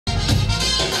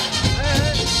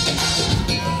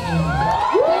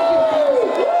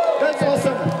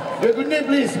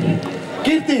please.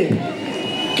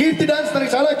 Kirti dance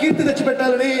తనకి చాలా కీర్తి తెచ్చి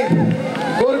పెట్టాలని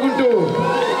కోరుకుంటూ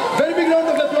very big round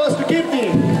of applause to Kirti.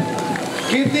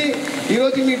 Kirti, ఈ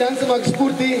రోజు మీ డాన్స్ మాకు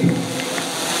స్ఫూర్తి.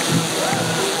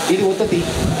 ఇది ఉత్తతి.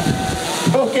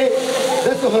 Okay,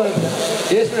 that's for her.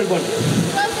 Yes, everyone.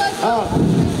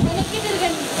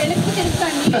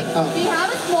 We have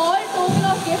a small token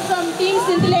of gift from Team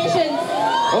Scintillashunz.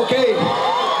 Okay,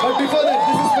 but before that,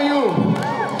 this is for you.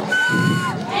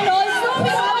 And also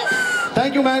we have.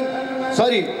 Thank you, man.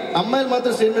 Sorry, అమ్మాయిలు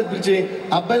మాత్రం stage మీద పిలిచి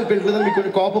అబ్బాయిలు పెట్టుకుందని మీకు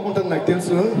కొంచెం కోపం ఉంటుంది నాకు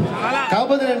తెలుసు.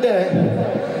 కాకపోతే అంటే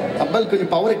అబ్బాయిలు కొంచెం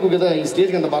పవర్ ఎక్కువ కదా, ఈ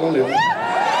స్టేజ్కి అంత బలం లేదు.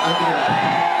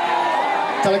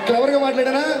 చాలా క్లవర్గా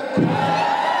మాట్లాడానా?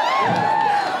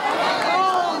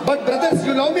 But brothers,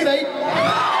 you love me right?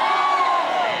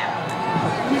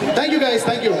 Thank you guys,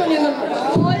 thank you.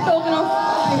 Small token of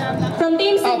from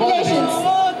Team Scintillashunz.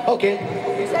 Okay.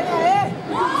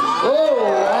 Oh,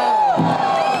 wow.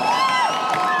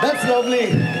 That's lovely.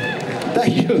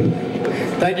 Thank you.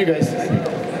 Thank you guys.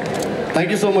 Thank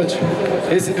you so much.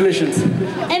 Hey, Scintillashunz.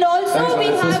 And also thanks, we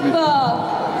have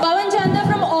Pawan Chanda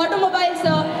from Automobile,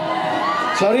 sir.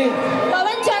 Sorry?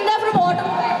 Pawan Chanda from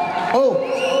Oh.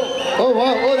 Oh,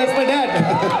 wow. Oh, that's my dad.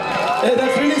 Hey,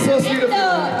 that's really so sweet of you.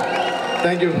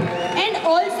 Thank you. And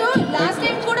also last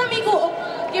time kuda meeku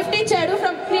gift ichadu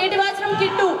from Creative Arts from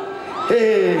Kittu.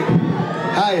 Hey.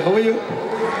 Hi, how are you?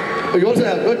 Oh, you also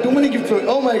have too many gifts.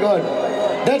 Oh my God.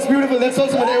 That's beautiful. That's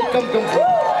also my dad. Come forward.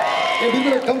 Hey,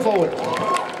 people, come forward.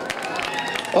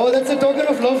 Oh, that's a token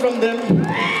of love from them.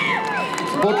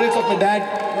 Portraits of my dad.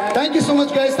 Thank you so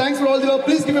much, guys. Thanks for all the love.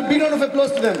 Please give a big round of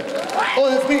applause to them. Oh,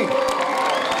 that's me.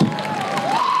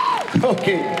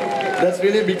 Okay. That's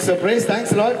really a big surprise. Thanks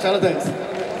a lot. Chala thanks.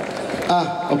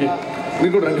 Okay. We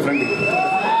could run differently.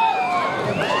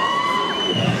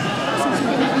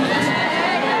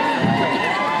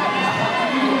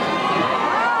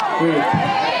 Wait.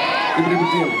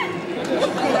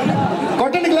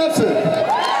 Cotton gloves, sir.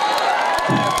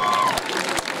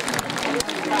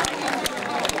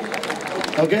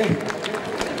 Okay.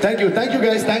 Thank you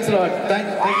guys. Thanks a lot. Thank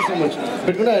you so much.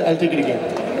 But I'll take it again.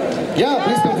 Yeah,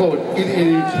 please come forward.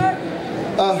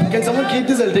 Can someone keep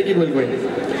this? I'll take it while going.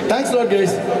 Thanks a lot,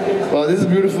 guys. Wow, this is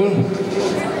beautiful.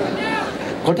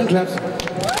 Cotton claps.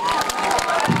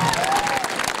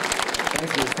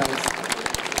 Thanks, guys. Thanks.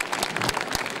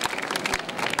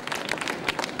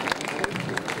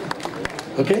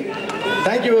 Okay.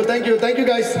 Thank you,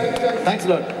 guys. Thanks a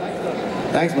lot.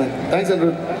 Thanks, man. Thanks,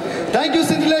 Andrew. Thank you,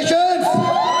 Scintillashunz.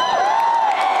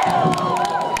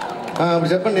 ఇప్పుడు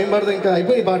చెప్పండి, ఏం పాడదు ఇంకా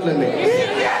అయిపోయి పాటలండి.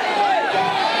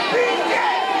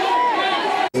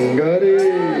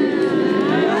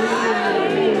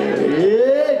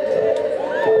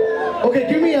 Okay,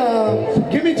 give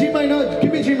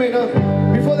me G minor.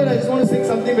 Before that, I just want to sing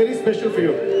something very special for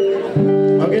you.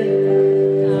 Okay?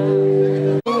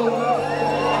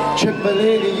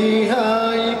 చెప్పలేని ఈ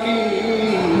హాయికి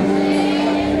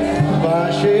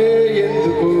భాషే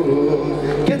ఎందుకు.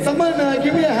 Can someone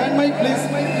give me a hand mic, please?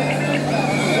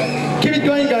 Keep it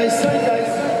going, guys.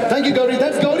 Thank you, Gauri.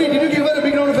 That's Gauri. Did you give her a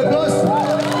big round of applause?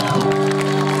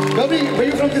 Gauri, were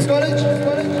you from this college?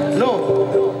 No.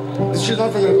 She's not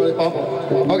from your college. Papa.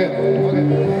 Okay.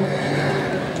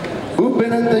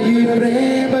 Uppenanta ee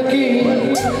premaki,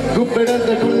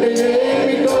 guppenanta gunde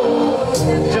emito,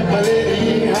 cheppaleni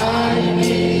ee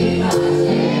haayiki,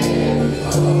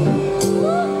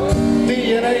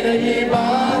 tiyanaina ee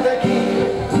baadaki,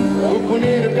 uppu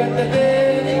neeru kanna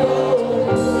deniko,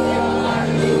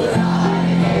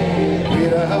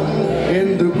 viraham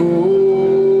enduku.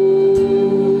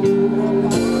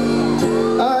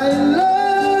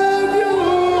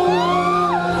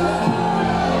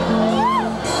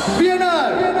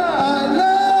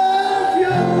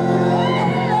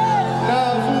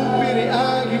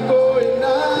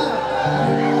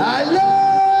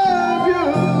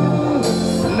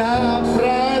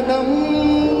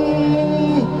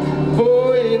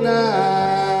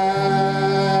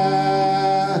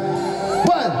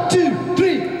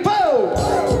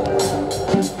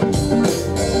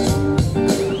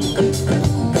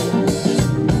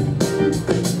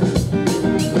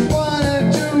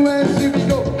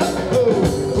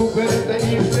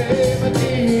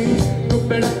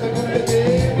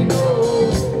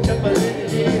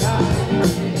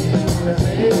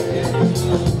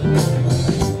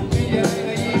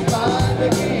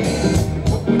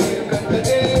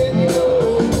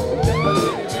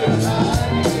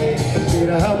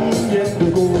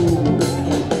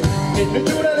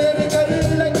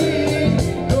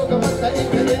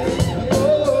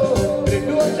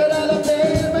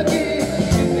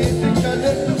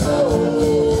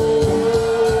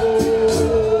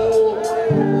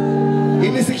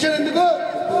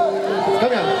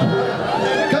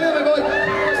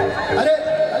 Are,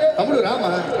 Amadu Rama.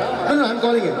 No, I'm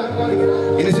calling him.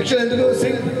 In the section,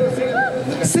 sing.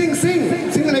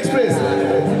 Sing the next phrase.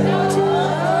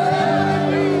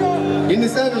 In the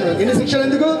section, I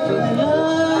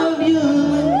love you.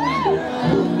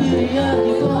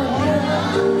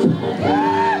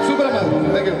 Super,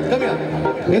 thank you. Come here.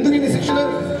 In the section, I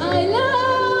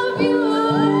love you.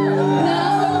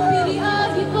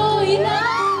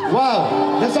 Wow,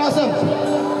 that's awesome.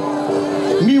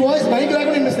 Me voice mic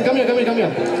laga in come here.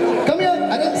 Come here.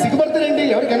 Are sigbartarendi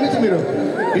evaru convince meeru.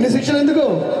 In the section enduko?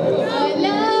 I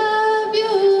love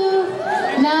you.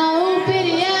 Now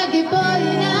periyagi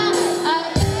poyina.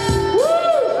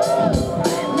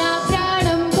 Na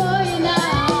pranam poyina.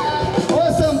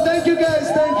 Awesome. Thank you guys.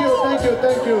 Thank you.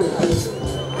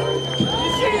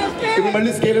 Ipu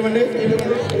malli scale ivandi.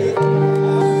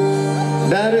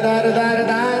 Dar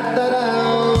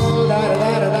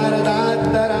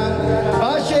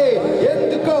Ashe,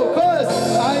 enduko cause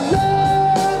I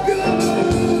love you.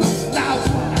 Now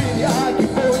periyagi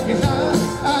poyina.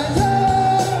 I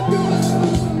love you.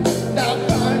 Now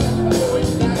pranam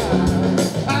poyina.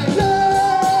 I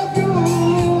love you.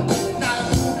 Now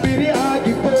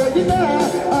periyagi poyina.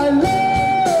 I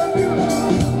love you.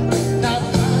 Now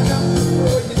pranam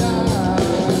poyina.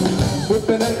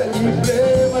 Puttananta ee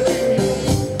premadi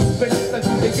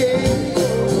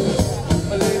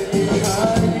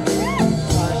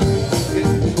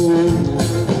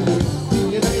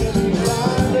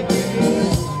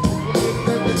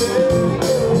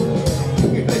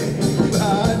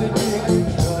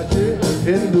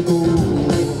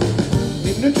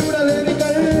నిన్ను చూడలేని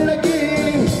కళ్ళకి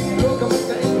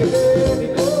లోకమంతా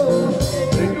ఇంకలేనికో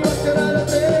రెండు అక్షరాల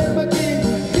ప్రేమకి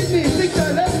ఇన్ని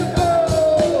శిక్షలెందుకో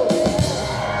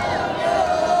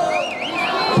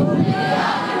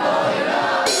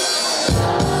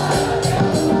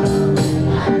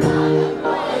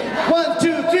One,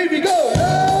 two, three, we go.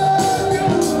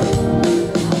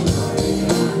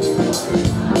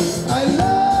 I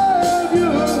love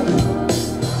you.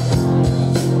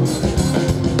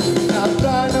 Na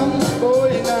pranam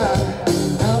poyina.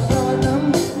 Na pranam.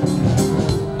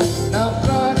 Na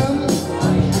pranam.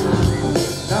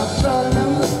 Na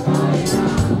pranam.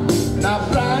 Na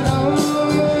pranam.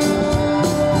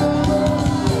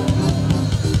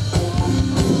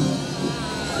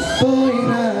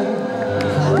 Poyina.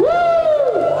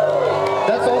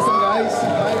 That's awesome, guys.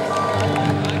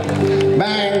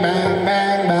 Bang, bang,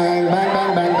 bang, bang, bang,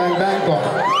 bang, bang, bang, bang.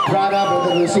 Prada,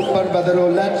 brother, super brother,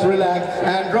 let's relax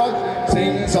and rock.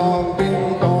 Sing song, ding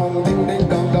dong, ding ding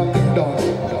dong, dong, ding dong.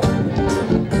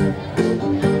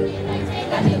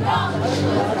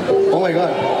 Oh my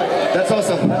God, that's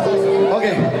awesome.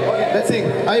 Okay, let's sing.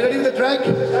 Are you ready with the track?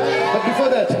 But before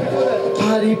that,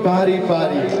 party, party,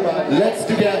 party. Let's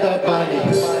together party.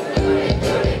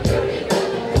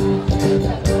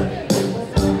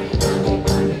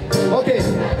 Okay,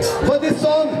 for this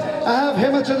song, I have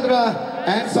Hemachandra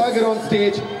and Sagar on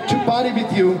stage to party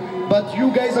with you, but you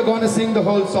guys are gonna sing the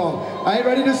whole song. Are you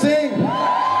ready to sing?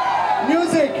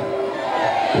 Music!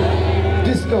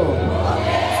 Disco.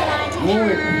 Move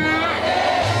it.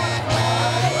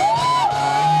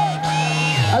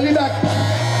 I'll be back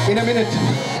in a minute.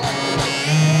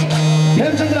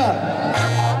 Hemachandra.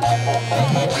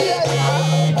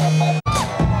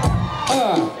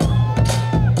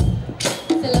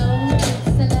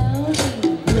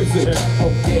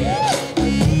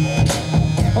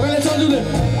 Okay, let's all do this.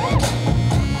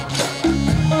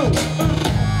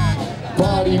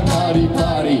 Party, party,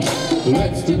 party.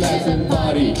 Let's dance and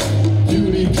party.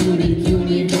 Cutie, cutie,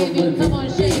 cutie, come on,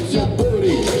 shake your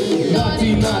booty.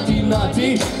 Naughty, naughty, naughty.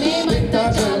 Think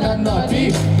I'm naughty.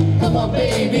 Come on,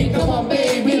 baby,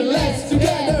 let's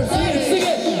together sing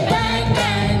it. Bang,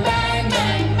 bang, bang,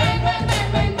 bang, bang, bang, bang,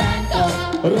 bang, bang.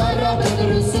 Rara,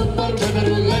 brother, super brother,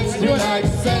 let's relax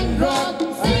and rock.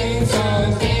 Sing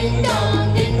songs, ding dong,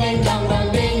 ding ding dong, dong,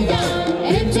 ding dong.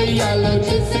 Into yellow,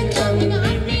 just a tongue.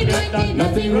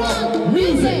 Nothing wrong.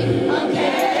 Music,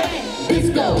 okay.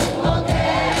 Disco,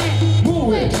 okay.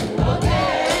 Move it, okay.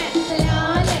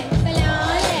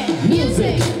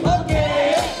 Music,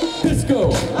 okay. Disco,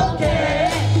 okay.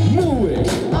 Move it,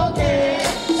 okay.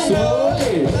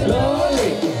 Slowly, slowly.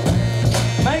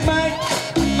 Mike.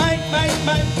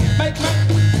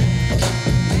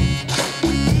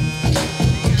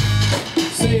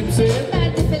 Same.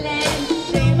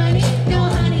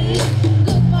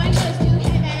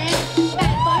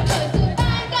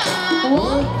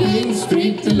 Walking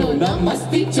street lo na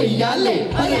masti cheyale.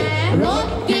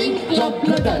 Rocking club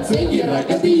lo dance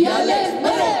irragadiyale.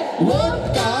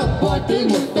 Vodka bottle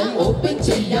muttam open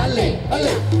cheyale.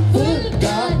 Full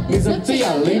ga నిజం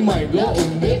చేయాలి mind లో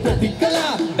ఉండే ప్రతి కళ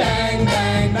bang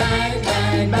bang bang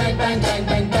bang bang bang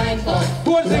bang bang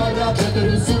bang రారా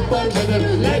brother super brother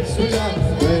let's బిలాన్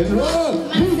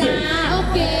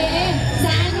Okay,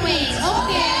 sandwich.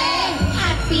 Okay,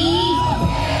 happy.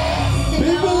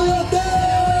 people out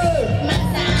there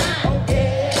Masa. okay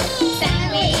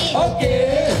Sandwich. okay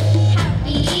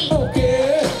Happy. okay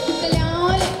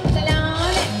Salole.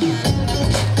 Salole.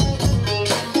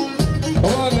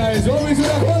 come on guys what we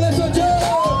should have called it so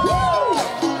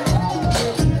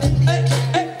hey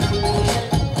hey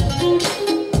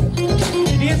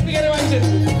DSP get a watch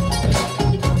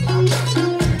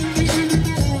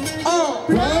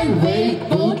private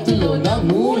boat lo na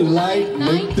moonlight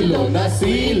night lo na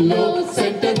sea lo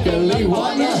center girlie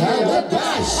wanna have a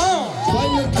bash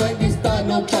Thailand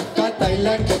Pakistano pakka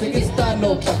Thailand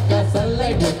Kazakhstano pakka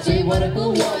sunlight vache varaku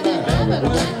wanna have a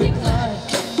romantic night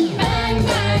bang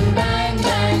bang bang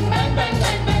bang bang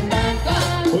bang bang bang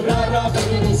bang rara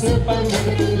baby super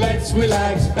let's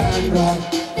relax bang rock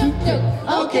Tuk tuk.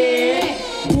 okay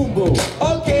boom boom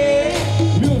okay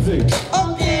music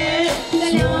okay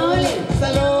Salole.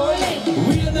 Salole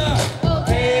we are the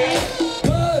Okay.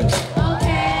 girls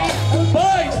Okay.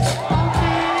 boys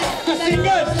Okay.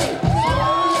 singers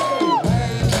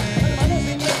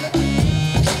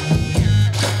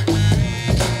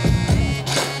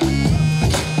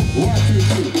what you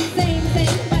do Same,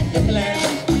 but different.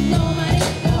 No money,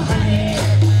 no honey.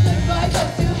 Good boy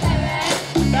goes to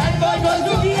heaven. bad boy goes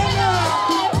to Vienna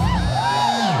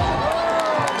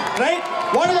right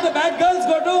what about the bad girls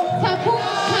go to Tapu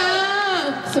ka.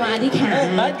 Swadi ka.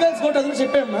 bad girls go to adu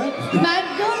cheppamma Bad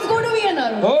girls go to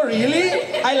VNR. oh really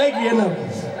I like Vienna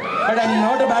but I'm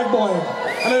not a bad boy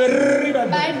I'm a very bad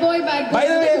boy Bad boy, bad boy. by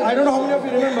the way I don't know how many of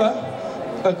you remember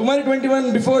Kumari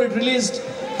 21 before it released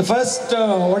the first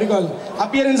what do you call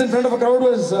appearance in front of a crowd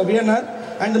was VNR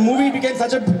and the movie became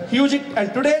such a huge hit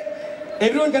and today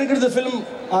everyone connected to the film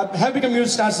have become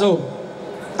huge stars so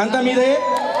anta meede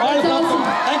all That's awesome.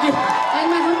 thank you And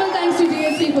my humble thanks to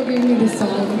DSP for giving me this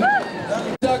song.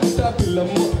 dakta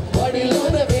pillammo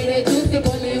badilona vede chusti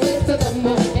polli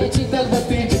vesadammo e chital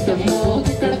batti chittammo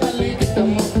ikkada palli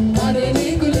kittammo are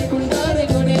neeku lekundare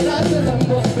gone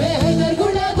rasadammo ve haidar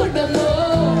guda guddammo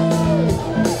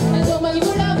domal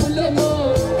guda bullammo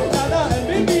dada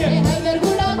baby e haidar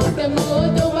guda guddammo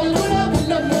domal guda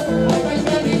bullammo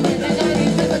avangari medagari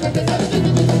takata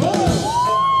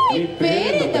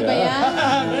పేరేంట భయ్యా?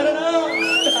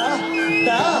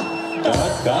 da da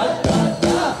da da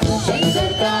da shankar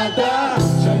da da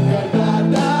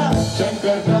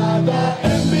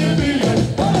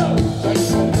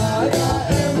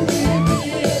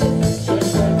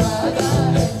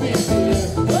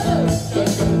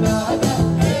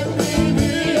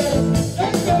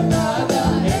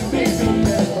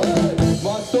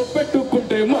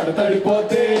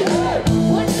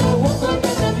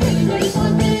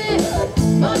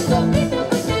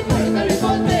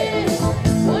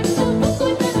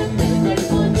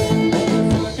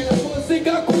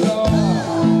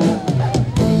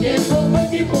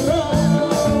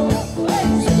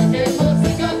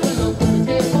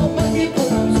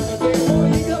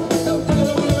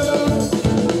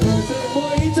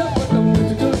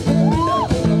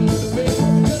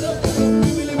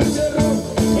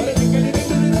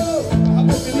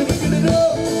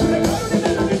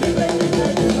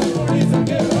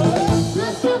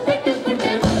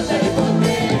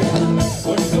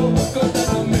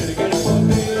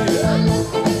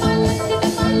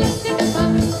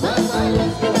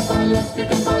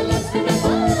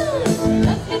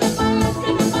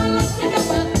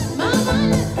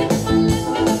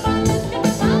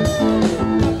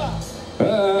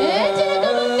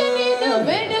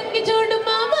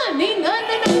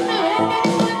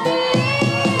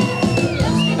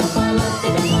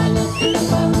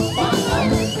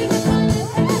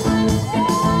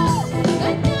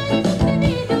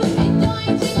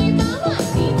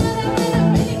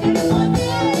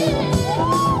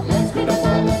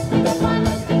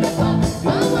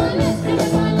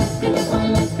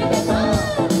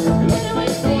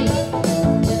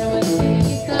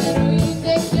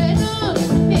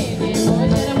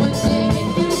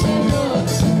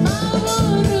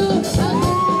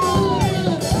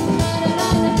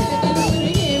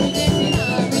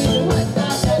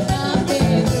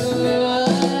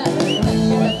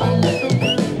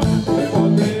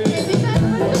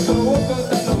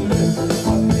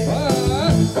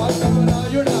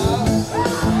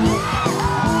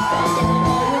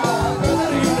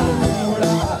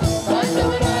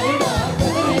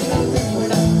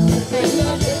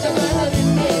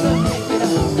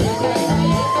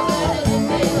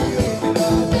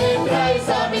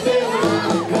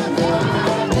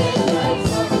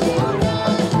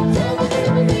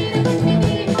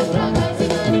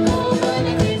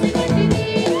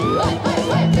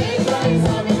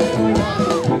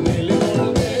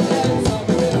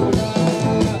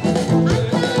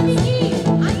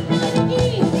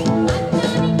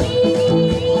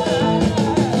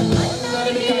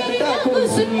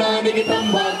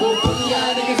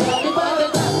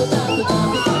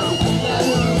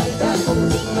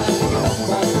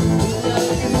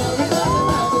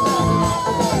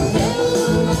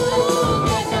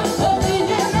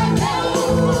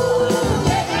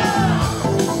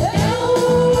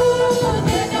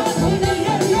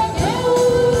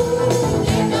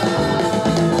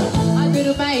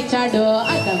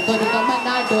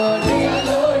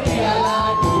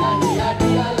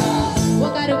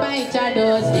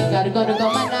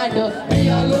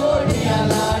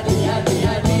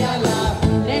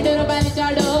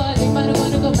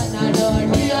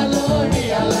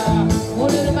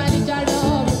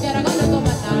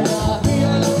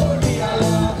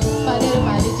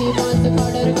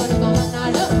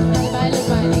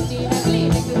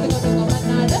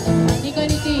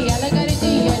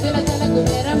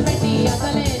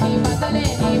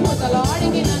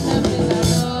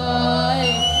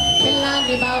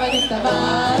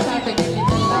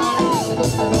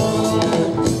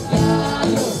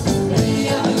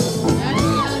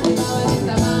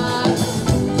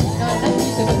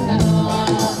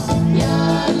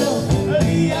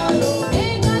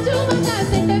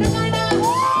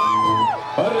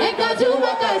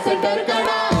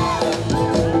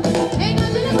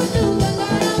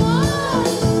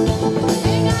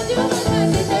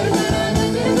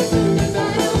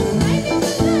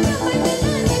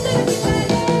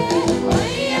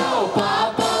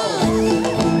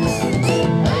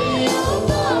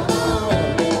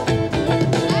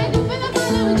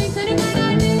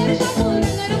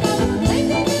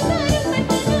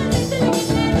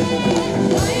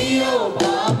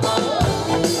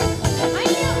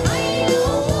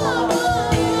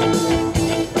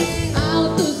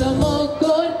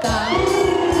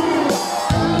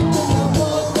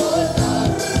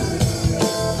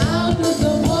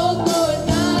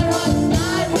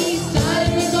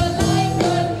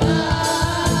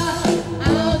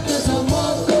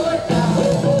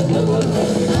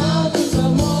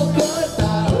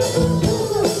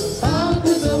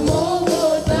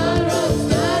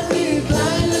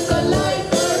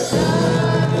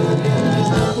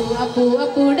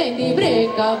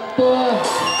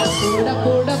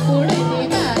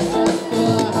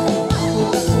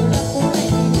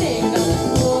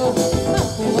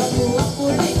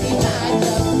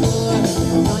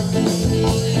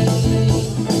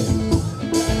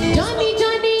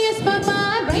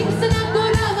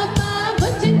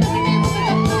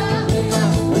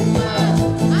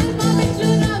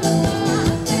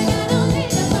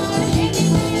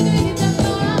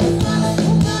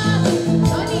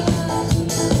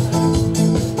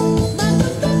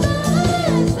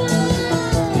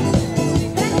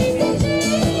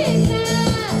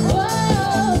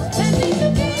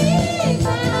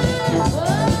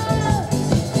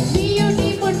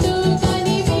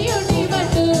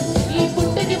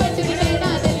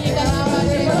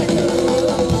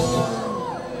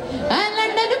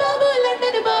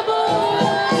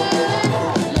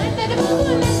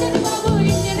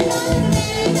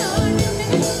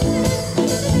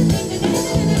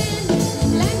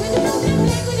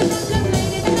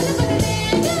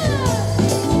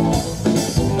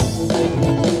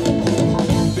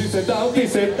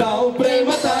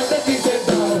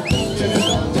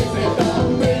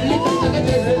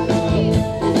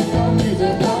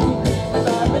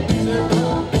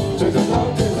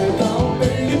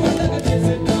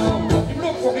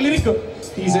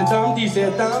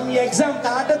తీసేద్దాం ఈ exam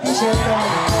తాట తీసేద్దాం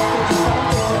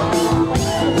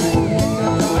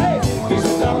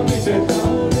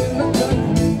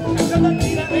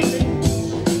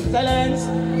silence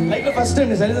like first time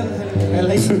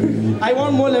silence I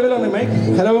want more level on the mic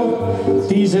hello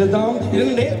తీసేద్దాం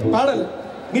ఇదండి పాడాలి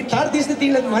మీరు తాట తీస్తే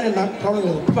తీయలేదు నాకు ప్రాబ్లం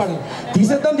లేదు పాడాలి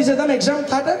తీసేద్దాం ఎగ్జామ్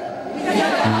తాట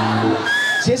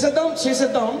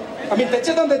చేసేద్దాం ఐ మీన్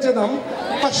తెచ్చేద్దాం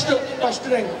ఫస్ట్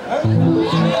ర్యాంక్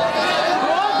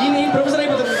ఈ ప్రొఫెసర్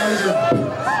అయిపోతుంది కాలేజ్లో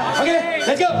ఓకే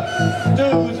లెట్స్ గో 2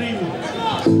 3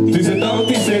 తీసేద్దాం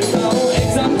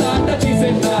ఎగ్జామ్ తాట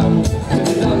తీసేద్దాం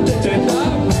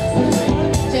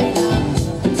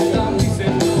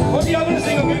Only you're going to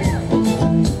sing, okay?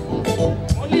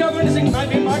 Only you're going to sing.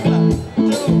 I'm in Markla.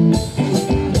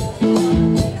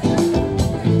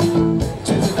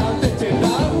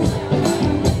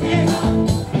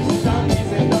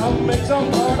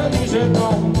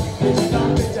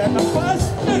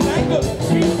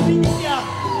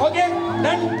 Okay,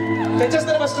 done.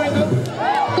 తెచ్చేస్తారా first rank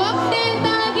cocktail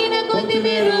తాగిన కొద్ది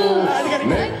మీరు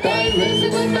నెక్టై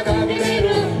వేసుకున్న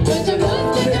కాగినేరు కొంచెం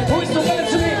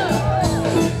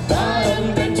తారం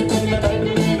తెచ్చుకున్న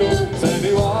టైటు నేను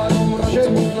శనివారం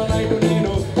రచుకున్న నైటు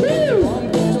నేను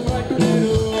కొంచెం రైటు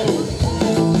నేను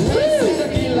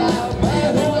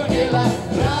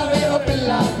రావే ఓ పిల్ల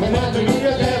మనాజు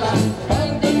గేలా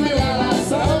పంతుంది వేళ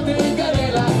sound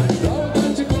karela sound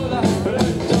పంచుకోలా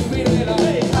చంపిరేలా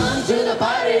come to the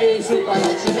party super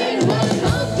Lakshmi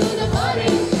come to the party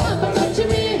super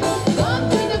Lakshmi come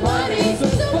to the party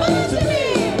super Lakshmi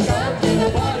come to the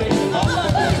party super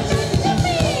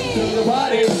Lakshmi the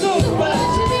party super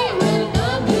Lakshmi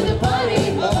welcome to the party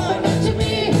super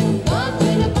Lakshmi come to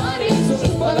the party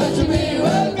super Lakshmi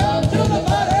welcome to the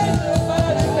party super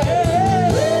Lakshmi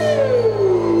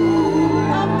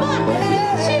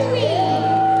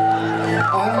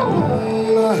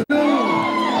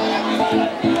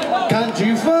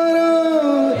Kanjifara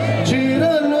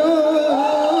Chirano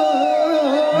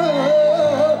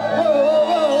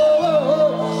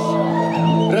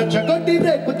Rachakotti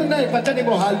break putunai pachani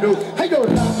mohalu Hayo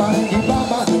Rama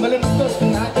Ibama Malamto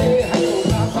Sunade Hayo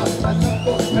Rama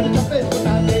Masampo Nanachape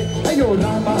Sunade Hayo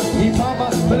Rama Ibama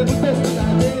Malamto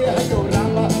Sunade Hayo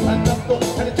Rama Masampo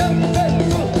Nanachape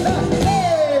Sunade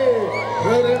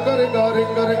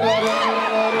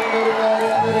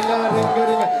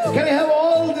Can I have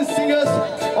all the singers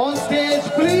on stage,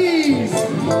 please?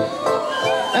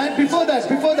 And before that,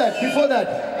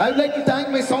 I would like to thank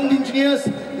my sound engineers,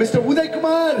 Mr. Uday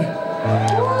Kumar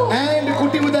and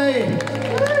Kuti Uday.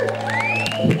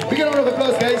 Big round of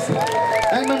applause, guys.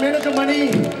 And my manager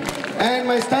Mani and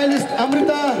my stylist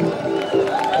Amrita,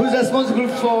 who's responsible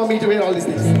for me to wear all these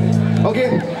things. Okay,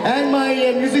 and my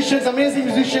musicians, amazing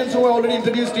musicians who I already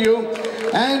introduced to you.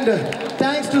 And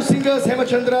thanks to singers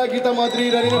Hemachandra, Geeta Madri,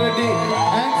 Ranina Reddy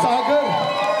and Sagar.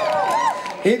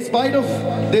 In spite of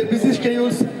their busy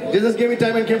schedules, they just gave me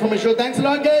time and came for my show. Thanks a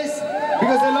lot, guys,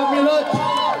 because they love me a lot.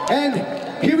 And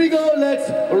here we go,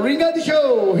 let's ring out the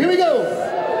show. Here we go.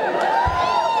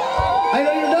 I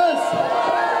know you dance.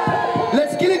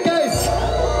 Let's kill it, guys.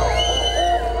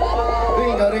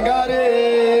 Ringa, ringa, re.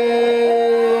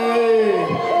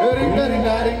 Ringa,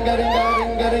 ringa, ringa, ringa,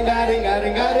 ringa, ringa, ringa,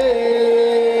 ringa, re.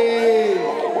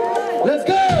 Let's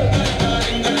go.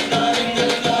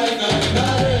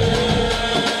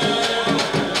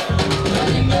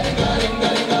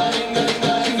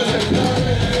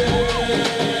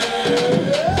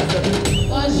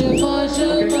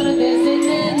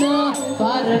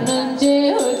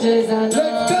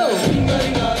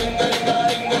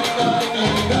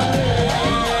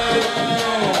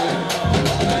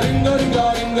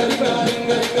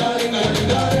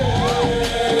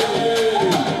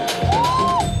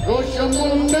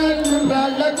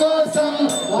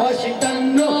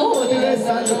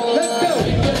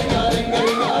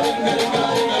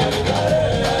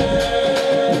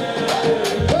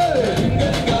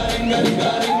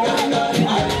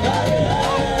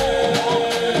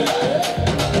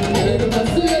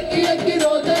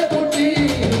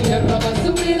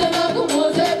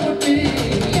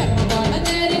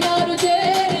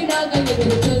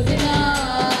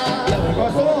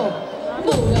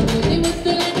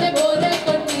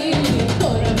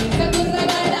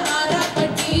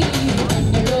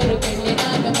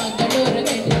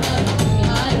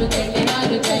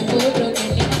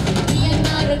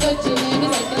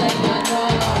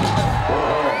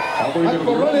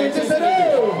 కుర్రోళ్ళు ఏం చేశారు?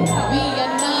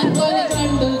 VNR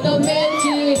కండుతో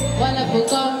మేల్చి వలపు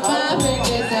కొంప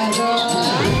పెట్టేశారు.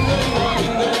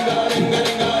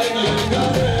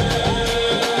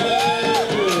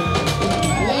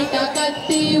 వేట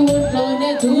కత్తి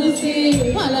ఒంట్లోనే చూసి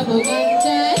వలపు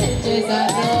కంచె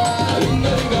చేశారు.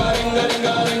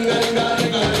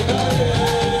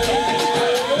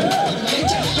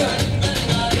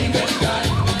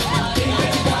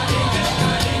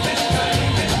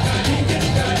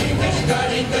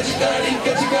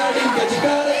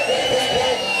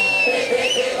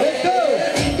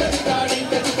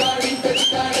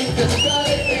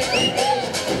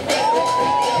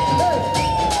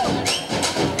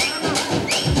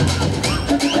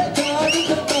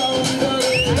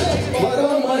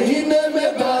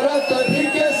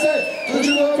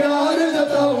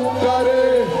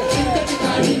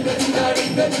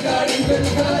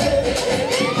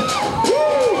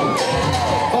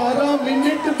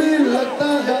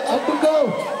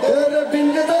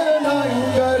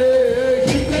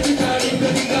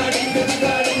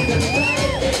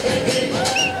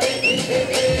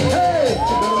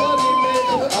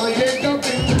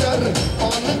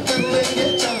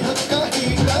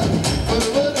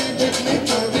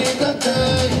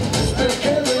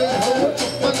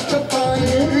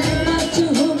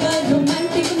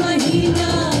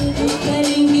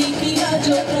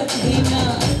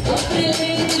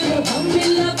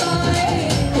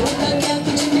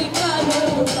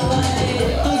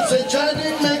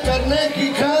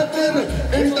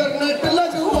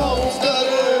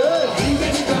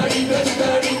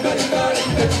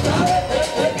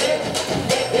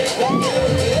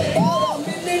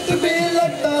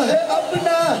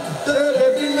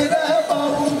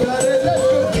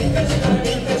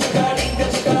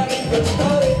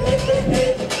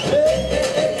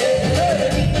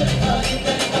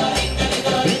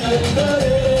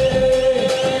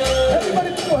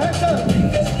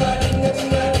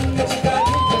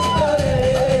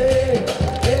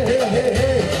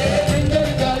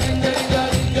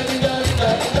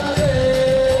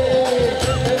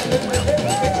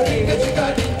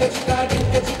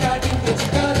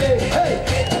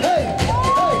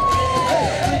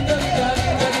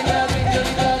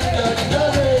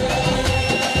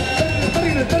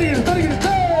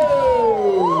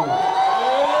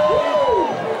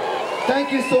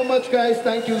 Thank you so much, guys.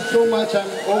 Thank you so much. I'm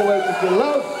overwhelmed with your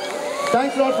love.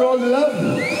 Thanks a lot for all the love.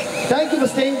 Thank you for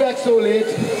staying back so late.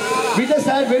 We just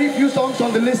had very few songs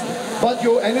on the list, but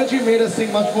your energy made us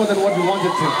sing much more than what we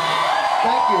wanted to.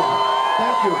 Thank you.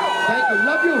 Thank you. Thank you.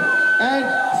 Love you. And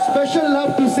special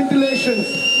love to Scintillations.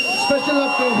 Special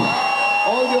love to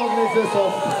all the organizers of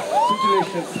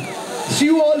Scintillations. See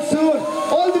you all soon.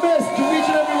 All the best to each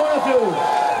and every one of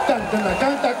you.